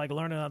 it seems like,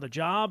 learning on the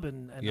job,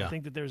 and I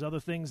think that there's other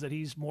things that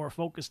he's more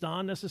focused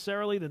on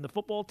necessarily than the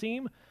footbell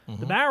team. Mm-hmm.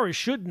 The Maras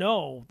should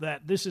know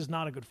that this is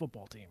not a good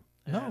football team.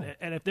 No.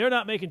 And if they're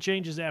not making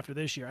changes after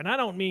this year, and I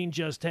don't mean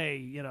just,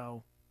 hey,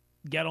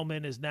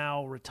 Gettleman is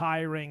now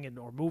retiring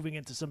or moving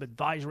into some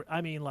advisory.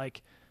 I mean,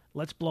 like,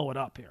 let's blow it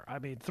up here. I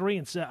mean,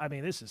 3-7. I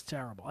mean, this is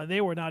terrible. And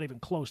they were not even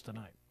close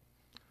tonight.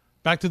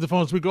 Back to the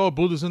phones we go.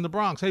 Buddha's in the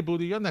Bronx. Hey,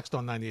 Buddha, you're next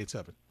on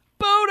 98.7.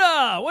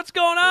 Buddha, what's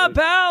going on,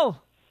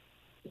 pal?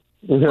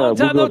 Yeah, we're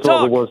going to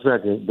talk in 1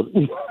 second. But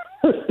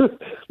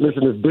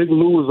listen, if Big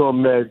Lou is on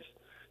meds,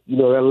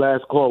 that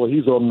last caller,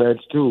 he's on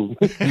meds too.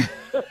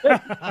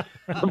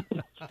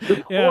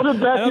 Yeah, I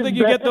don't think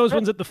you get those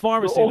ones at the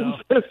pharmacy, though.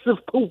 The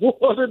offensive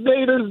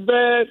coordinator's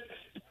bad,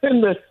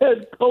 and the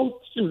head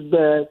coach is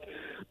bad,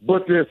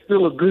 but they're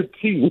still a good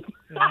team.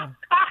 Yeah.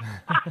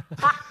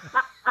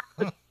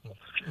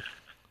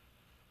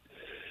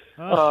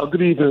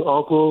 Good evening,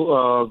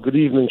 Uncle. Good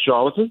evening,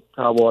 Charlatan.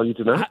 How are you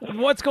tonight?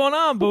 What's going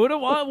on, Buddha?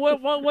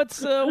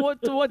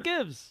 What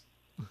gives?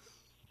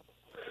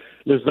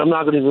 Listen, I'm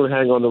not going to even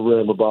hang on the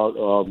rim about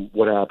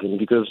what happened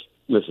because,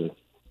 listen,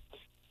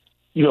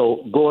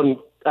 Gordon,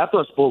 after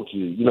I spoke to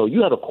you,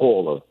 you had a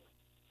caller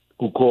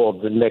who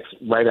called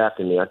right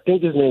after me. I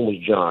think his name was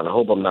John. I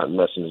hope I'm not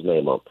messing his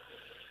name up.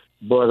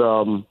 But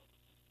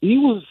he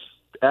was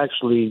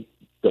actually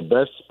the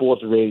best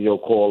sports radio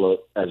caller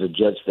as a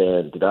Jets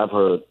fan that I've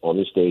heard on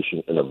this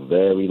station in a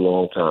very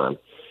long time.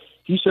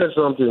 He said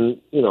something,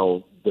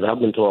 that I've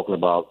been talking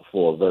about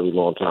for a very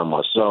long time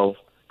myself,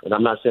 and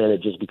I'm not saying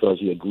it just because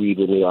he agreed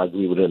with me or I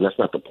agree with him. That's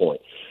not the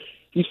point.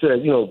 He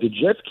said, the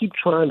Jets keep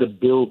trying to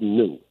build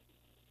new.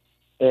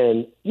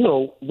 And,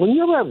 when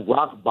you're at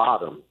rock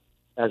bottom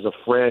as a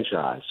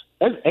franchise,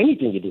 as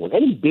anything you're doing,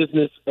 any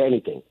business,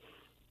 anything,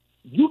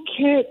 you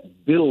can't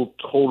build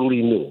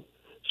totally new.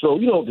 So,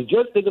 the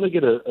Jets, they're going to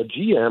get a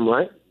GM,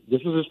 right?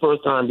 This is his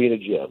first time being a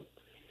GM.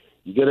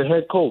 You get a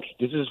head coach.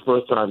 This is his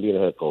first time being a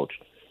head coach.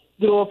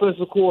 You get an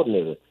offensive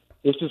coordinator.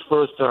 This is his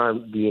first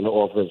time being an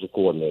offensive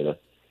coordinator.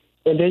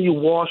 And then you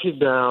wash it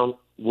down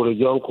with a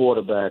young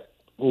quarterback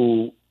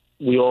who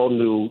we all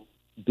knew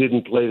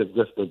didn't play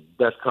the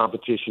best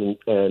competition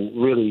and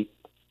really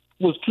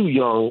was too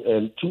young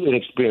and too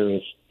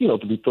inexperienced,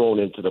 to be thrown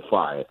into the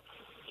fire.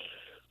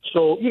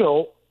 So,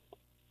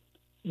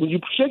 when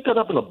you shake that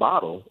up in a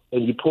bottle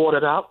and you pour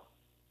it out,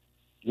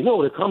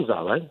 what it comes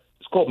out, right?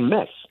 It's called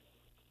mess.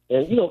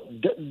 And,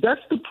 that's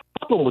the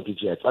problem with the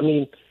Jets. I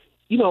mean,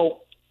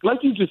 like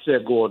you just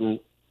said, Gordon,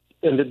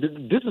 and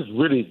this is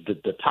really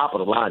the top of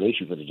the line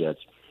issue for the Jets.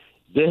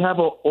 They have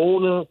an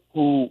owner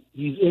who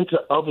he's into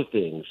other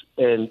things,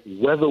 and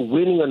whether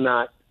winning or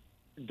not,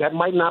 that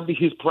might not be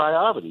his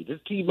priority. This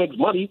team makes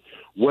money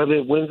whether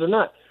it wins or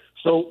not.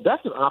 So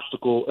that's an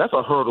obstacle. That's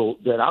a hurdle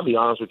that, I'll be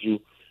honest with you,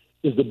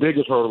 is the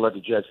biggest hurdle that the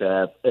Jets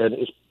have, and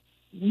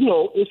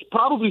it's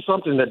probably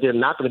something that they're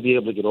not going to be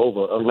able to get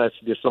over unless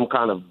there's some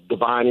kind of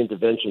divine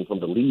intervention from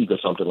the league or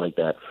something like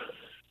that.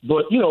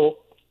 But,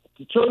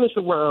 to turn this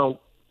around,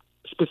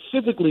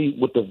 specifically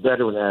with the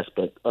veteran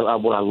aspect,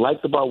 what I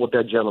liked about what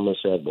that gentleman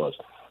said was,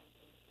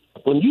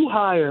 when you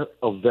hire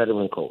a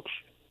veteran coach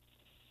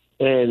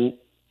and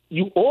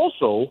you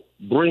also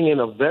bring in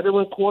a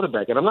veteran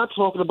quarterback, and I'm not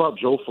talking about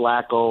Joe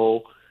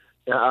Flacco,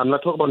 I'm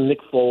not talking about Nick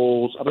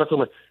Foles, I'm not talking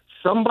about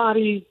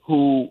somebody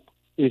who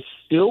is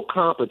still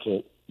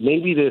competent.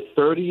 Maybe they're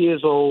 30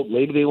 years old,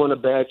 maybe they were in a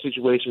bad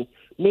situation,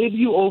 maybe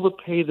you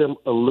overpay them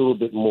a little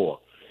bit more.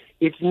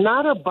 It's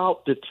not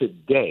about the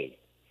today.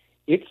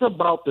 It's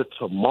about the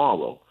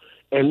tomorrow.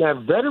 And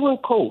that veteran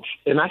coach,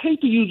 and I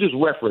hate to use this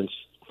reference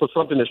for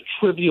something as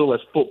trivial as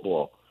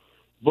football,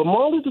 but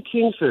Martin Luther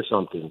King said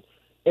something,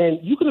 and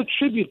you can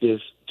attribute this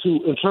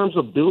to in terms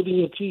of building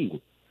your team.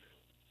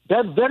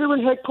 That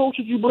veteran head coach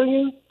that you bring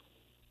in,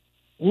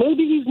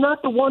 maybe he's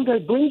not the one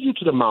that brings you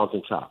to the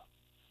mountaintop.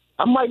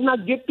 I might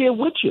not get there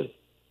with you,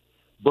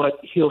 but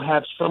he'll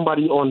have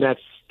somebody on that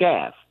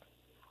staff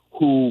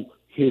who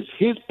is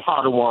his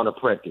Padawan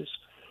apprentice,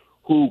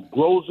 who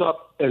grows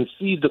up and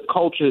sees the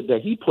culture that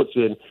he puts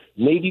in,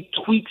 maybe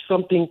tweak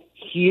something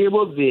here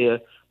or there,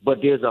 but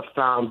there's a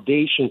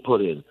foundation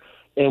put in.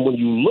 And when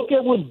you look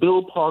at when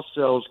Bill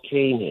Parcells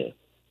came here,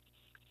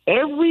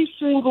 every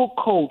single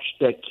coach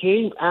that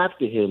came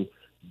after him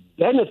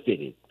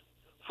benefited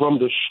from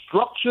the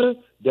structure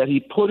that he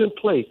put in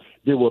place.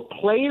 There were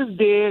players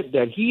there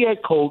that he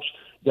had coached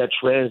that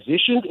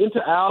transitioned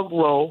into Al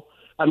Groh.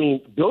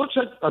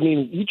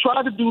 Belichick, he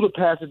tried to do the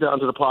pass it down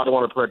to the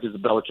Padawan apprentice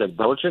of Belichick.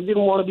 Belichick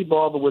didn't want to be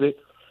bothered with it.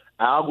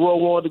 Al Groh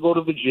wanted to go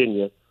to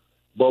Virginia.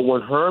 But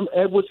when Herm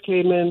Edwards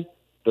came in,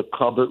 the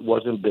cupboard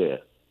wasn't bare.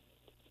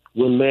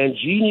 When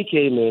Mangini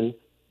came in,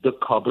 the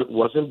cupboard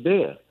wasn't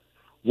bare.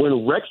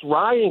 When Rex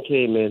Ryan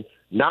came in,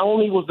 not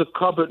only was the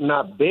cupboard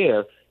not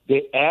bare,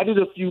 they added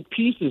a few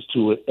pieces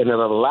to it, and it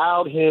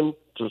allowed him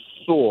to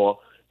soar,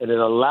 and it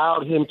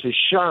allowed him to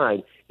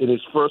shine in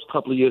his first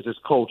couple of years as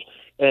coach.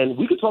 And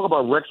we could talk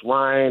about Rex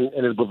Ryan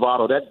and his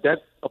bravado. That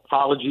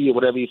apology or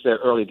whatever he said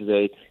earlier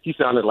today, he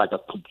sounded like a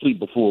complete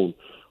buffoon.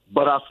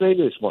 But I'll say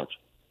this much.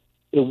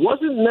 It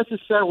wasn't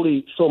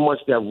necessarily so much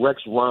that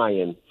Rex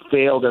Ryan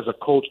failed as a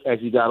coach as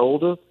he got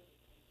older.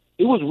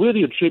 It was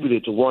really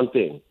attributed to one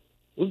thing.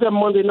 It was that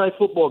Monday Night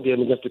Football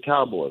game against the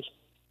Cowboys.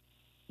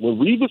 When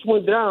Revis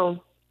went down,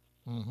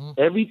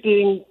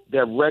 everything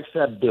that Rex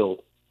had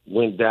built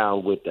went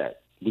down with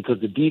that because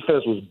the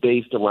defense was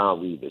based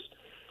around Revis.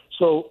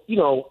 So,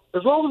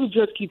 as long as the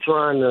Jets keep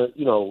trying to,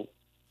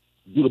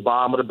 do the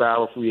bottom of the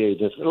barrel free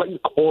agents,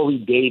 like Corey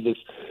Davis,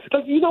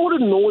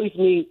 what annoys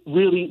me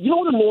really,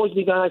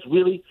 guys,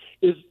 really,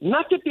 is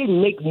not that they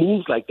make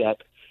moves like that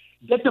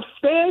the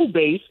fan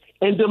base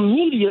and the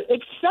media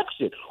accepts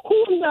it.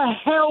 Who in the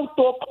hell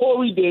thought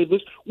Corey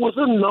Davis was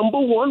a number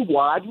one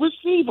wide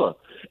receiver?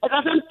 And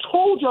I've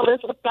told y'all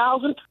this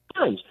 1,000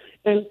 times.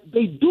 And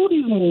they do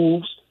these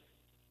moves,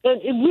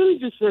 and it really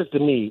just says to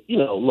me,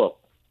 look,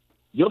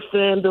 your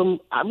fandom,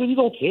 I really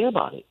don't care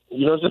about it.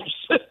 You know what I'm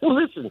saying?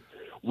 Listen,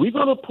 we're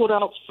going to put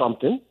out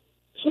something.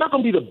 It's not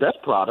going to be the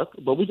best product,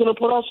 but we're going to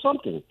put out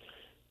something.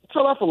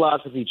 Until our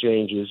philosophy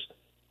changes,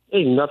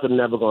 ain't nothing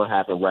never going to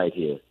happen right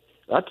here.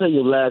 I'll tell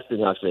you the last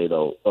thing I say,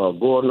 though.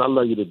 Gordon, I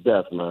love you to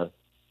death, man.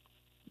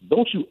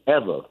 Don't you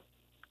ever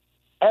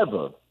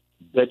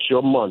bet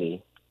your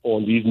money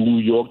on these New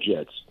York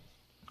Jets,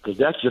 because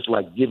that's just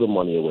like giving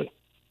money away.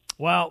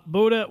 Well,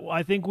 Buddha,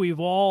 I think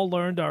we've all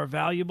learned our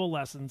valuable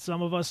lesson.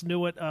 Some of us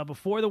knew it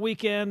before the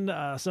weekend.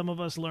 Some of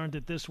us learned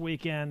it this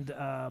weekend.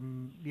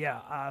 The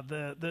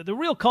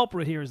real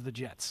culprit here is the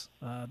Jets.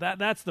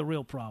 That's the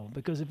real problem,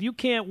 because if you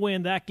can't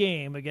win that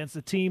game against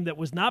a team that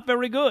was not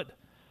very good,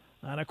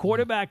 and a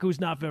quarterback who's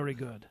not very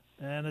good,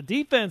 and a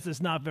defense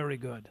that's not very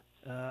good,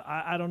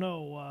 I don't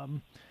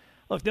know.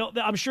 Look,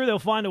 I'm sure they'll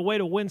find a way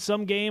to win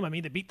some game. I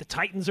mean, they beat the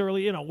Titans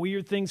early.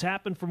 Weird things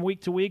happen from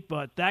week to week,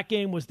 but that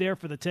game was there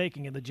for the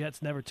taking, and the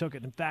Jets never took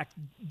it. In fact,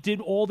 did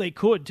all they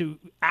could to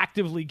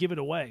actively give it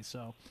away.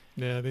 So,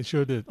 yeah, they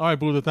sure did. All right,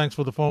 Buddha, thanks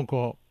for the phone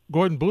call.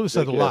 Gordon, Buddha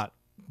said a lot,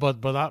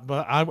 but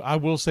I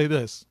will say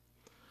this.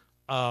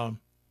 The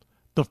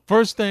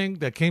first thing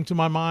that came to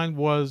my mind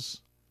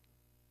was,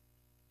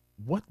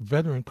 what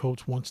veteran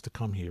coach wants to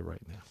come here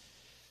right now?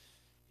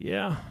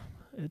 Yeah.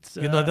 It's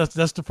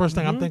that's the first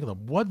thing I'm thinking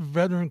of. What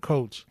veteran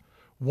coach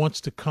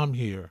wants to come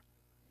here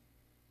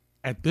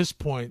at this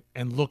point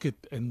and look at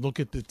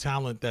the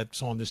talent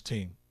that's on this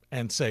team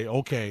and say,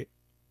 okay,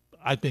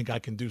 I think I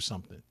can do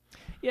something?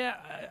 Yeah,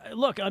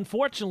 look,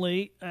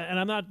 unfortunately, and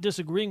I'm not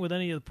disagreeing with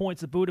any of the points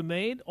that Buddha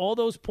made, all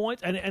those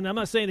points, and I'm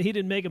not saying that he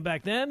didn't make them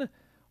back then,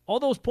 all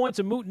those points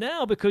are moot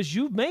now because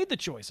you've made the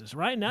choices,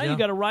 right? Now you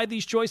got to ride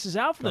these choices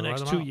out for the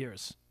next 2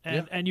 years.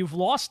 And you've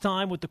lost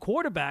time with the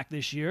quarterback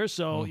this year,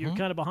 so you're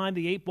kind of behind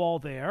the eight ball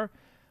there.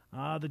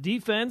 The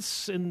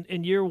defense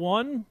in year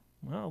one,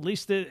 well, at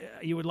least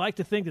you would like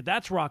to think that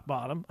that's rock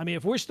bottom. I mean,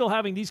 if we're still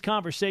having these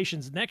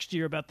conversations next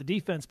year about the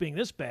defense being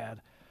this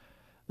bad,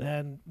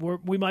 then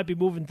we might be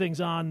moving things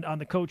on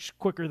the coach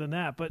quicker than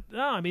that. But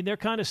no, I mean, they're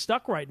kind of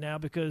stuck right now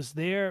because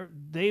they've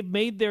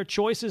made their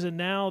choices, and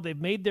now they've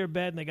made their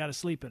bed, and they got to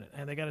sleep in it.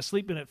 And they got to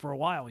sleep in it for a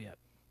while yet.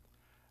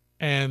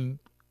 And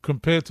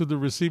compared to the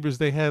receivers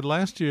they had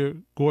last year,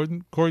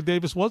 Gordon, Corey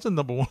Davis was a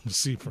number one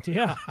receiver.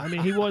 Yeah, I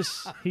mean, he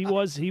was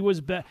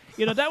bad.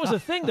 That was the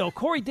thing, though.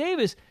 Corey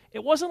Davis,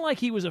 it wasn't like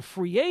he was a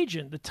free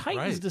agent. The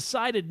Titans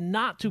decided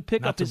not to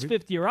pick up his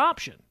fifth-year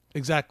option.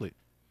 Exactly.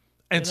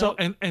 And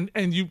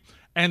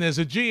and as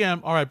a GM,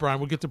 all right, Brian,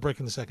 we'll get to break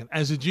in a second.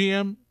 As a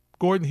GM,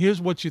 Gordon,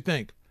 here's what you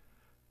think.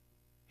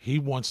 He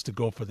wants to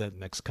go for that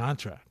next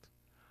contract.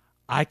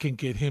 I can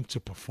get him to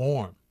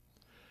perform.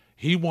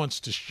 He wants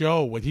to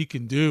show what he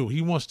can do.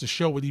 He wants to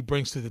show what he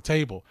brings to the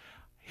table.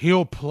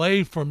 He'll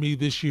play for me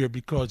this year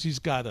because he's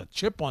got a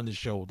chip on his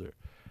shoulder.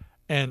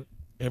 And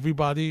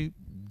everybody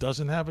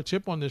doesn't have a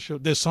chip on their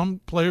shoulder. There's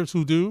some players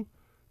who do,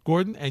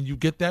 Gordon, and you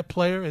get that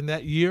player in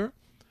that year.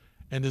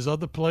 And there's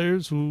other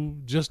players who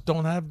just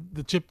don't have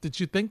the chip that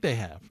you think they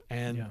have.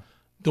 And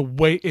the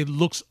way it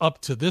looks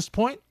up to this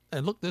point,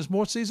 and look, there's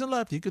more season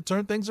left. He could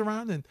turn things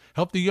around and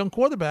help the young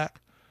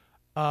quarterback.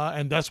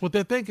 And that's what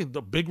they're thinking.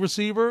 The big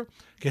receiver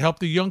can help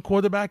the young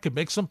quarterback, can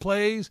make some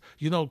plays,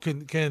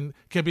 can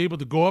be able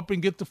to go up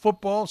and get the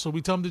football. So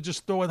we tell him to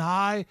just throw it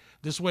high.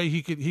 This way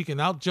he can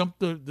out-jump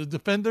the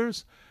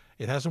defenders.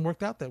 It hasn't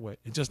worked out that way.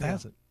 It just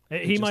hasn't.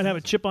 He might have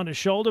a chip on his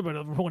shoulder,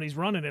 but when he's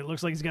running, it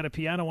looks like he's got a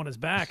piano on his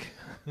back.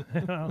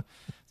 It's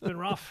been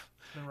rough.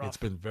 It's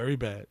been very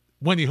bad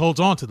when he holds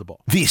on to the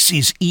ball. This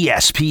is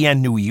ESPN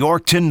New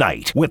York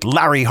Tonight with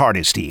Larry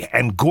Hardesty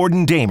and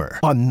Gordon Damer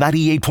on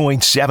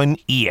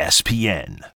 98.7 ESPN.